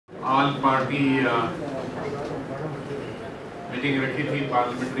All party meeting रखी थी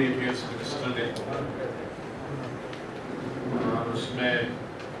parliamentary affairs minister ने, और उसमें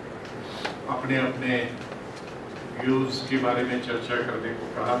अपने अपने व्यूज के बारे में चर्चा करने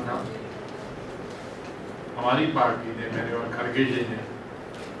को कहा था। हमारी पार्टी ने, मैंने और खरगे जी ने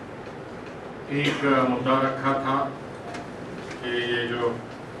एक मुद्दा रखा था कि ये जो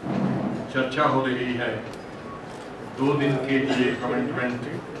चर्चा हो रही है 2 दिन के लिए commitment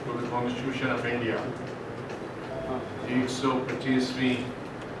to the constitution of India, 125वीं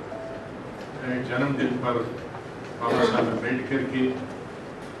जन्मदिन पर बाबा साहब अम्बेडकर की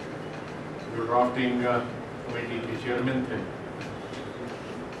जो ड्राफ्टिंग कमेटी के चेयरमैन थे,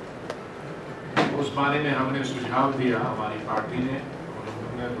 उस बारे में हमने सुझाव दिया, हमारी पार्टी ने और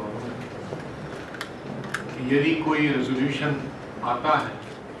उन्होंने दोनों ने, कि यदि कोई रेजोल्यूशन आता है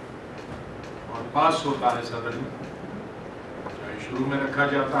और पास होता है सदन में, चाहे शुरू में रखा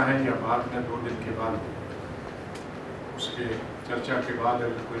जाता है या बाद में 2 दिन के बाद, उसके चर्चा के बाद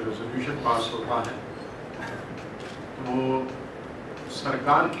अगर कोई रेजोल्यूशन पास होता है तो वो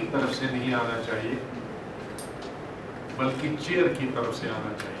सरकार की तरफ से नहीं आना चाहिए, बल्कि चेयर की तरफ से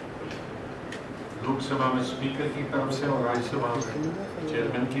आना चाहिए। लोकसभा में स्पीकर की तरफ से और राज्यसभा में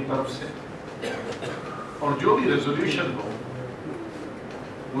चेयरमैन की तरफ से। और जो भी रेजोल्यूशन हो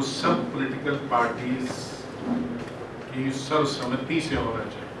वो सब पॉलिटिकल पार्टीज की सर्वसम्मति से होना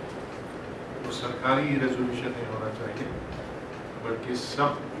चाहिए। वो सरकारी रेजोल्यूशन नहीं होना चाहिए, बल्कि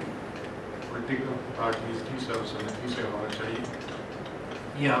सब पॉलिटिकल पार्टीज की सर्वसम्मति से होना चाहिए।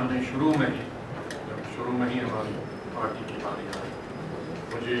 ये हमने शुरू में ही हमारी पार्टी की बारी आई।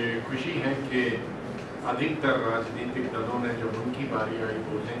 मुझे खुशी है कि अधिकतर राजनीतिक दलों ने जब उनकी बारी आई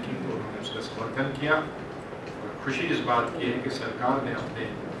बोलने की तो उन्होंने उसका समर्थन किया। और खुशी इस बात की है कि सरकार ने अपने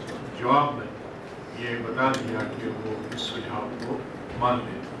जवाब में ये बता दिया कि वो इस सुझाव को मान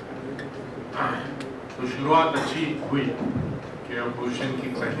ले। तो शुरुआत अच्छी हुई कि अपोजिशन की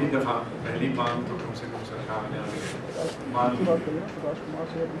पहली मांग तो कम से कम सरकार ने आगे मान ली।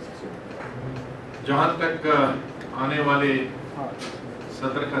 जहाँ तक आने वाले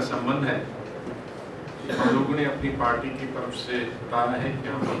सत्र का संबंध है, हम लोगों ने अपनी पार्टी की तरफ से बताया है कि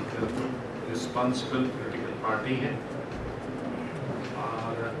हम एक रिस्पॉन्सिबल पॉलिटिकल पार्टी है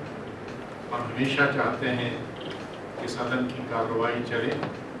और हम हमेशा चाहते हैं कि सदन की कार्रवाई चले,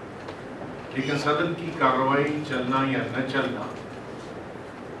 लेकिन सदन की कार्रवाई चलना या न चलना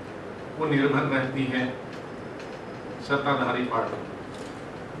वो निर्भर रहती है सत्ताधारी पार्टी,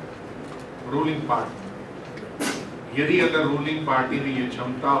 रूलिंग पार्टी। यदि अगर रूलिंग पार्टी में ये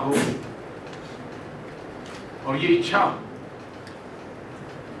क्षमता हो और ये इच्छा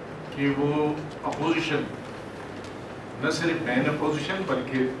कि वो अपोजिशन, न सिर्फ मेन अपोजिशन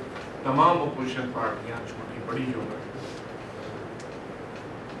बल्कि तमाम अपोजिशन पार्टियां छोटी बड़ी जो है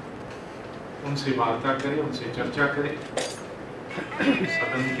उनसे वार्ता करे, उनसे चर्चा करे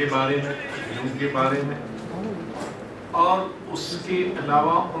सदन के बारे में, बिलों के बारे में, और उसके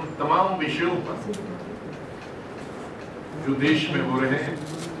अलावा उन तमाम विषयों पर जो देश में हो रहे हैं।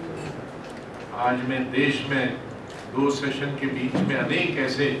 आज में देश में 2 सेशन के बीच में अनेक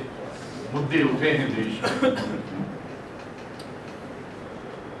ऐसे मुद्दे उठे हैं देश में,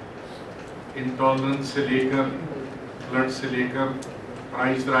 इंटॉलरेंस से लेकर, फ्लड से लेकर,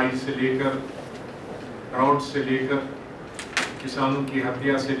 प्राइस राइज से लेकर, ड्राउट से लेकर, किसानों की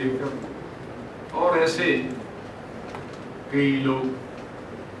हत्या से लेकर, और ऐसे कई लोग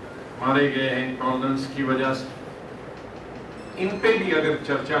मारे गए हैं इंटॉलरेंस की वजह से। इन पे भी अगर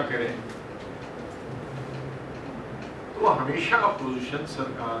चर्चा करें तो हमेशा अपोजिशन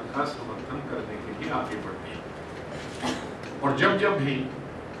सरकार का समर्थन करने के लिए आगे बढ़ती है। और जब भी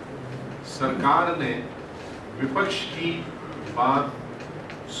सरकार ने विपक्ष की बात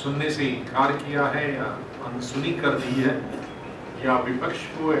सुनने से इनकार किया है या अनसुनी कर दी है या विपक्ष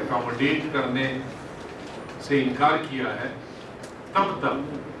को एकोमोडेट करने से इनकार किया है, तब तक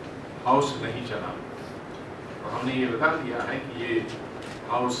हाउस नहीं चला। और हमने ये बता दिया है कि ये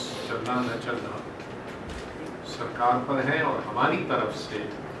हाउस चलना न चलना सरकार पर है। और हमारी तरफ से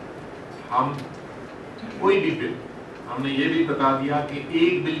हम कोई भी बिल, हमने ये भी बता दिया कि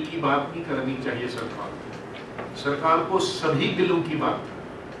एक बिल की बात नहीं करनी चाहिए सरकार को सभी बिलों की बात,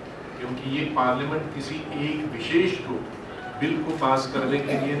 क्योंकि ये पार्लियामेंट किसी एक विशेष को बिल को पास करने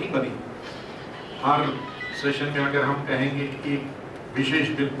के लिए नहीं बनी। हर सेशन में अगर हम कहेंगे कि एक विशेष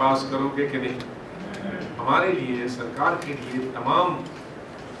बिल पास करोगे कि नहीं, हमारे लिए, सरकार के लिए तमाम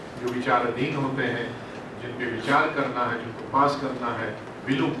जो विचाराधीन होते हैं, जिन पे विचार करना है, जिनको पास करना है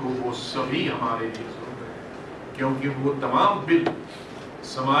बिलों को, वो सभी हमारे लिए जरूरत है, क्योंकि वो तमाम बिल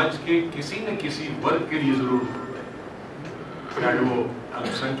समाज के किसी न किसी वर्ग के लिए जरूर होते हैं, चाहे वो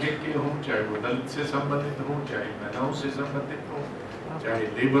अल्पसंख्यक के हों, चाहे वो दलित से संबंधित हों, चाहे महिलाओं से संबंधित हों, चाहे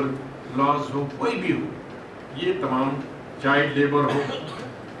लेबर लॉज हो, कोई भी हो, ये तमाम, चाइल्ड लेबर हो,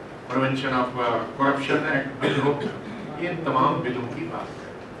 prevention of corruption act bill हो, ये तमाम बिलों की बात है।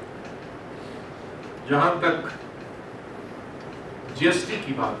 जहां तक जीएसटी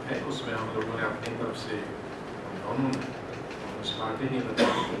की बात है, उसमें हम लोगों ने अपनी तरफ से, हम दोनों पार्टी ने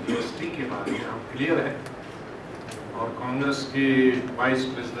बताया कि जीएसटी के बारे में हम क्लियर है, और कांग्रेस के वाइस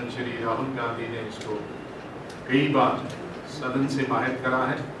प्रेसिडेंट श्री राहुल गांधी ने इसको कई बार सदन से बाहर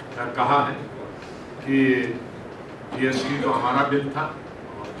कहा है कि जीएसटी तो हमारा बिल था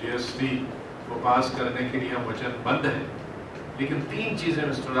और जीएसटी को पास करने के लिए हम वचनबद्ध हैं, लेकिन 3 चीजें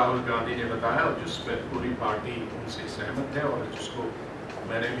मिस्टर राहुल गांधी ने बताया और जिस पर पूरी पार्टी उनसे सहमत है, और जिसको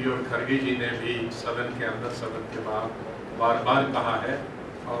मैंने भी और खरगे जी ने भी सदन के अंदर, सदन के बाहर बार बार कहा है,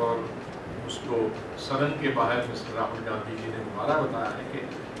 और उसको सदन के बाहर मिस्टर राहुल गांधी जी ने दोबारा बताया है कि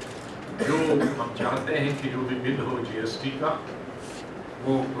जो हम चाहते हैं कि जो भी बिल हो जीएसटी का,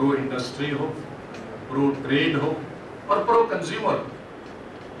 वो प्रो इंडस्ट्री हो, प्रो ट्रेड हो और प्रो कंज्यूमर।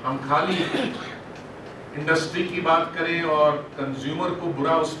 हम खाली इंडस्ट्री की बात करें और कंज्यूमर को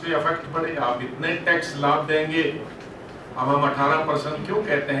बुरा उस पर इफेक्ट पड़े, आप इतने टैक्स लाभ देंगे, अब हम 18% क्यों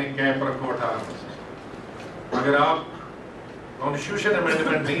कहते हैं, कैप रखो 18%। अगर आप कॉन्स्टिट्यूशन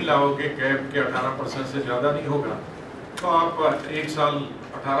अमेंडमेंट नहीं लाओगे, कैप के 18% से ज्यादा नहीं होगा, तो आप एक साल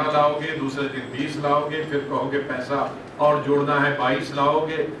 18 लाओगे, दूसरे दिन 20 लाओगे, फिर कहोगे पैसा और जोड़ना है 22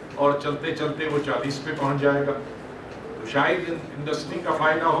 लाओगे, और चलते चलते वो 40 पे पहुंच जाएगा। तो शायद इंडस्ट्री का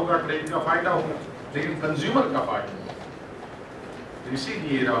फायदा होगा, ट्रेड का फायदा होगा, लेकिन कंज्यूमर का फायदा। तो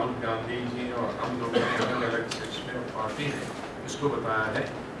इसीलिए राहुल गांधी जी और हम लोगों ने अलग अलग सेक्शन में, पार्टी ने इसको बताया है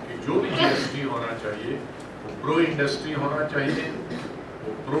कि जो भी जीएसटी होना चाहिए वो प्रो इंडस्ट्री होना चाहिए,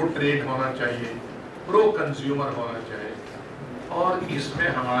 वो प्रो ट्रेड होना चाहिए, प्रो कंज्यूमर होना चाहिए, और इसमें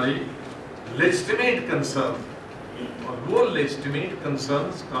हमारी लेजिटिमेट कंसर्न, और वो लेजिटिमेट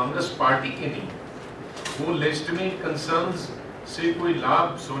कंसर्न्स कांग्रेस पार्टी के नहीं, वो लेजिटिमेट कंसर्न्स से कोई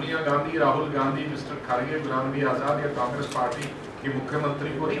लाभ सोनिया गांधी, राहुल गांधी, मिस्टर खारगे, गुलाम नबी आजाद या कांग्रेस पार्टी के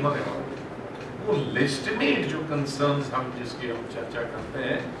मुख्यमंत्री को नहीं होने वाला। वो लेजिटिमेट जो कंसर्न्स हम जिसकी हम चर्चा करते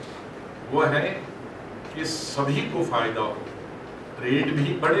हैं वो है कि सभी को फायदा हो, ट्रेड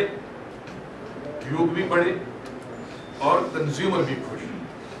भी बढ़े, उद्योग भी बढ़े और कंज्यूमर भी खुश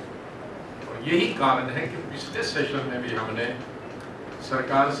हो। और यही कारण है कि पिछले सेशन में भी हमने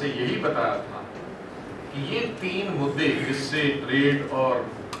सरकार से यही बताया था कि ये 3 मुद्दे जिससे ट्रेड और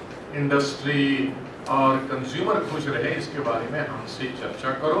इंडस्ट्री और कंज्यूमर खुश रहे, इसके बारे में हमसे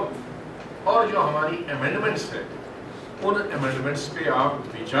चर्चा करो, और जो हमारी अमेंडमेंट्स है उन अमेंडमेंट्स पे आप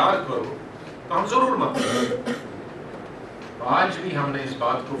विचार करो, तो हम जरूर मत करें। तो आज भी हमने इस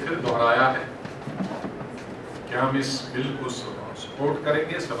बात को फिर दोहराया है कि हम इस बिल को सपोर्ट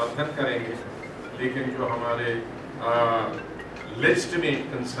करेंगे, समर्थन करेंगे, लेकिन जो हमारे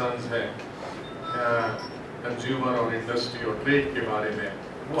लेजिटिमेट कंसर्न्स हैं कंज्यूमर और इंडस्ट्री और ट्रेड के बारे में,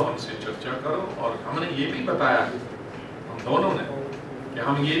 वो हमसे चर्चा करो। और हमने ये भी बताया है, हम दोनों ने, कि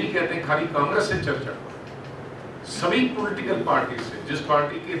हम ये नहीं कहते खाली कांग्रेस से चर्चा करो, सभी पॉलिटिकल पार्टी से, जिस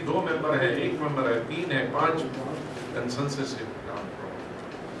पार्टी के 2 मेंबर है, 1 मेंबर है, 3 है, 5 कंसेंसस से काम करो।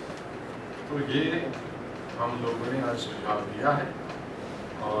 तो ये हम लोगों ने आज सुझाव दिया है,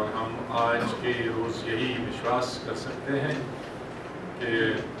 और हम आज के रोज यही विश्वास कर सकते हैं कि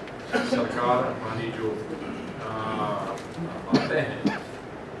सरकार हमारी जो बातें हैं,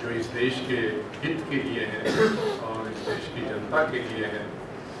 जो इस देश के हित के लिए हैं और इस देश की जनता के लिए हैं,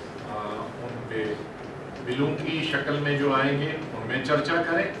 उन पे बिलों की शक्ल में जो आएंगे उनमें चर्चा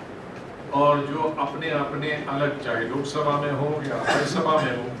करें, और जो अपने अपने अलग, चाहे लोकसभा में हो या राज्यसभा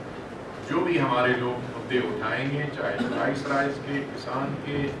में हो, जो भी हमारे लोग मुद्दे उठाएंगे, चाहे प्राइस राइज के, किसान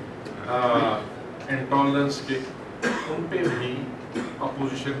के, इंटॉलरेंस के, उन पे भी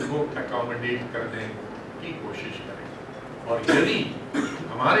अपोजिशन को अकोमोडेट करने की कोशिश करें। और यदि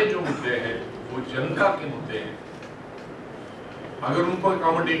हमारे जो मुद्दे हैं वो जनता के मुद्दे हैं, अगर उनको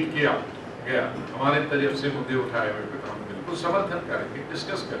अकोमोडेट किया गया, हमारे तरफ से मुद्दे उठाए हुए, तो हम बिल्कुल समर्थन करेंगे,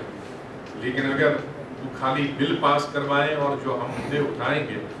 डिस्कस करेंगे। लेकिन अगर वो खाली बिल पास करवाएं और जो हम मुद्दे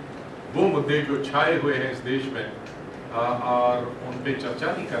उठाएंगे वो मुद्दे जो छाए हुए हैं इस देश में और उन पे चर्चा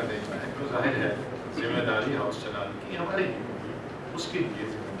नहीं करने चाहें, तो जाहिर है जिम्मेदारी हाउस चलाने की हमारी नहीं होगी, उसके लिए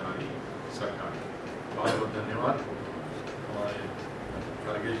जिम्मेदारी सरकार की। बहुत बहुत धन्यवाद। और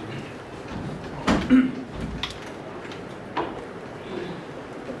खरगे जी,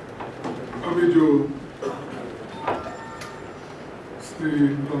 अभी जो श्री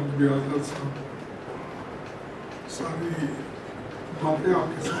नबी आजाद साहब सारी बातें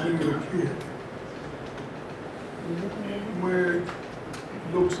आपके सामने रखी है, मैं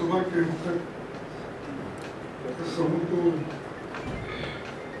लोकसभा के अंत तक कहूँ तो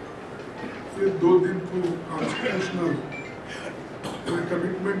ये 2 दिन को constitutional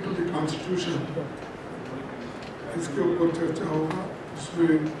commitment to the constitution, इसके ऊपर चर्चा होगा।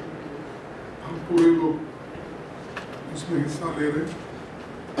 उसमें हम पूरे लोग इसमें हिस्सा ले रहे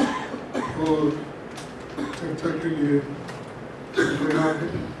और चर्चा के लिए तैयार है।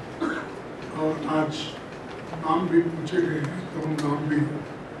 और आज नाम भी पूछे गए हैं तो हम नाम भी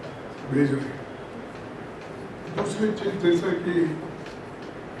भेज रहे हैं। दूसरी चीज, जैसा कि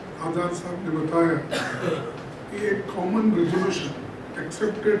आजाद साहब ने बताया कि एक common resolution,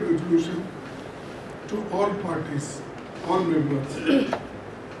 accepted resolution to all parties, all members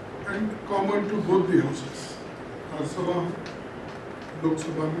and common to both the houses, Rajya Sabha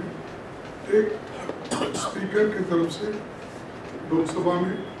Lok Sabha में, एक स्पीकर की तरफ से लोकसभा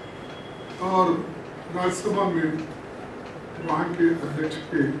में और राज्यसभा में वहाँ के अध्यक्ष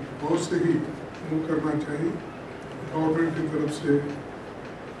के ओर से ही मूव करना चाहिए। गवर्नमेंट की तरफ से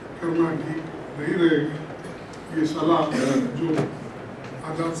करना ठीक नहीं रहेगा। ये सलाह जो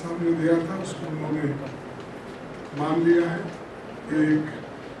आजाद साहब ने दिया था उसको उन्होंने मान लिया है, ये एक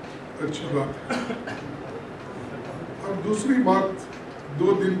अच्छी बात है। और दूसरी बात, 2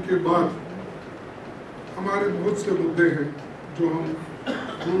 दिन के बाद हमारे बहुत से मुद्दे हैं जो हम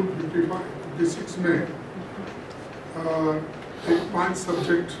रूल 56 में एक 5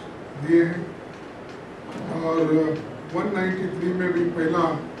 सब्जेक्ट दिए हैं और 193 में भी पहला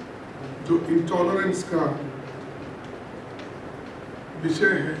जो इंटॉलरेंस का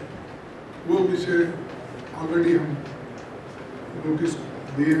विषय है वो विषय ऑलरेडी हम नोटिस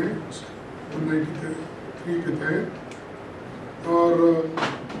दिए हैं 193 के तहत। और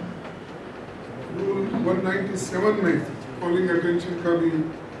रूल 197 में कॉलिंग अटेंशन का भी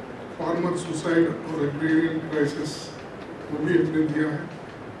फार्मर सुसाइड और एग्रेरियन क्राइसिस वो भी हमने दिया है।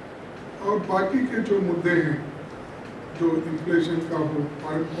 और बाकी के जो मुद्दे हैं, जो इन्फ्लेशन का हो,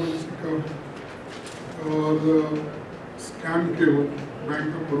 फॉरेन पॉलिसी का हो और स्कैम के हो, बैंक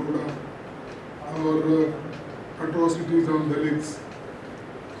ऑफ बड़ौदा और अट्रॉसिटीज ऑन दलित्स,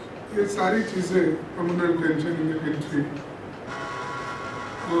 ये सारी चीज़ें communal tension in the country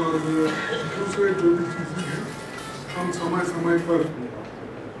और दूसरे जो भी चीज़ें हैं हम समय समय पर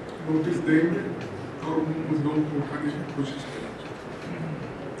नोटिस देंगे और उन मुद्दों को उठाने की कोशिश करेंगे।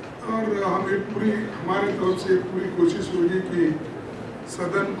 और हमें हमारे तरफ से पूरी कोशिश होगी कि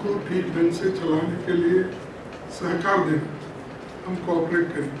सदन को ठीक ढंग से चलाने के लिए सहकार देना, हम कोऑपरेट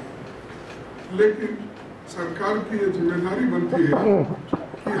करेंगे। लेकिन सरकार की ये जिम्मेदारी बनती है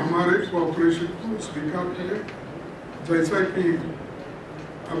कि हमारे कोऑपरेशन को स्वीकार करे। जैसा कि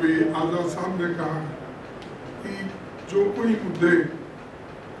अभी आजाद साहब ने कहा कि जो कोई मुद्दे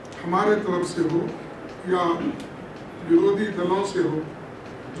हमारे तरफ से हो या विरोधी दलों से हो,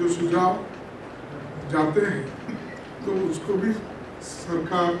 जो सुझाव जाते हैं तो उसको भी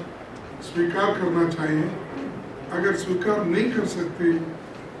सरकार स्वीकार करना चाहिए। अगर स्वीकार नहीं कर सकती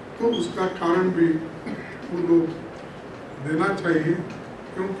तो उसका कारण भी वो लोग देना चाहिए,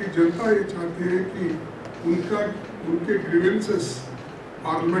 क्योंकि जनता ये चाहती है कि उनके ग्रीवेंसेस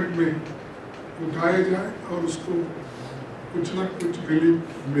पार्लियामेंट में उठाए जाए और उसको कुछ ना कुछ रिलीफ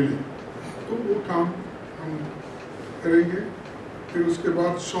मिले। तो वो काम हम करेंगे। फिर उसके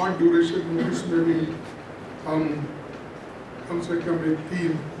बाद शॉर्ट ड्यूरेशन नोटिस में भी हम कम से कम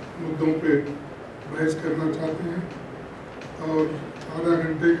 3 मुद्दों पे बहस करना चाहते हैं और आधा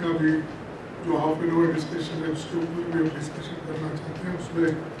घंटे का भी जो हाफ एन आवर डिस्कशन है उसके ऊपर भी हम डिस्कशन करना चाहते हैं। उसमें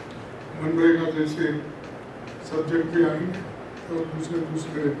मनरेगा जैसे सब्जेक्ट भी आएंगे और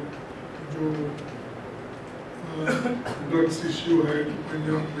दूसरे जो ड्रग्स इश्यू है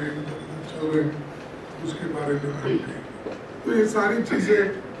पंजाब में चल रहे हैं उसके बारे में करेंगे। तो ये सारी चीज़ें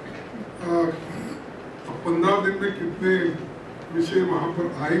 15 दिन में कितने विषय वहाँ पर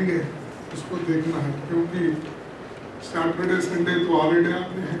आएंगे उसको देखना है, क्योंकि सैटरडे संडे तो हॉलीडे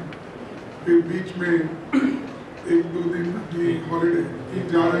आते हैं, फिर बीच में 1-2 दिन भी हॉलीडे ही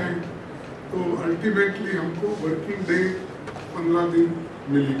जा रहे हैं, तो अल्टीमेटली हमको वर्किंग डे 15 दिन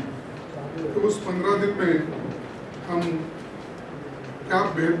मिली। तो उस 15 दिन में हम क्या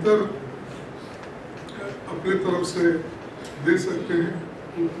बेहतर अपने तरफ से दे सकते हैं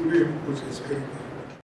वो पूरी हम कोशिश करेंगे।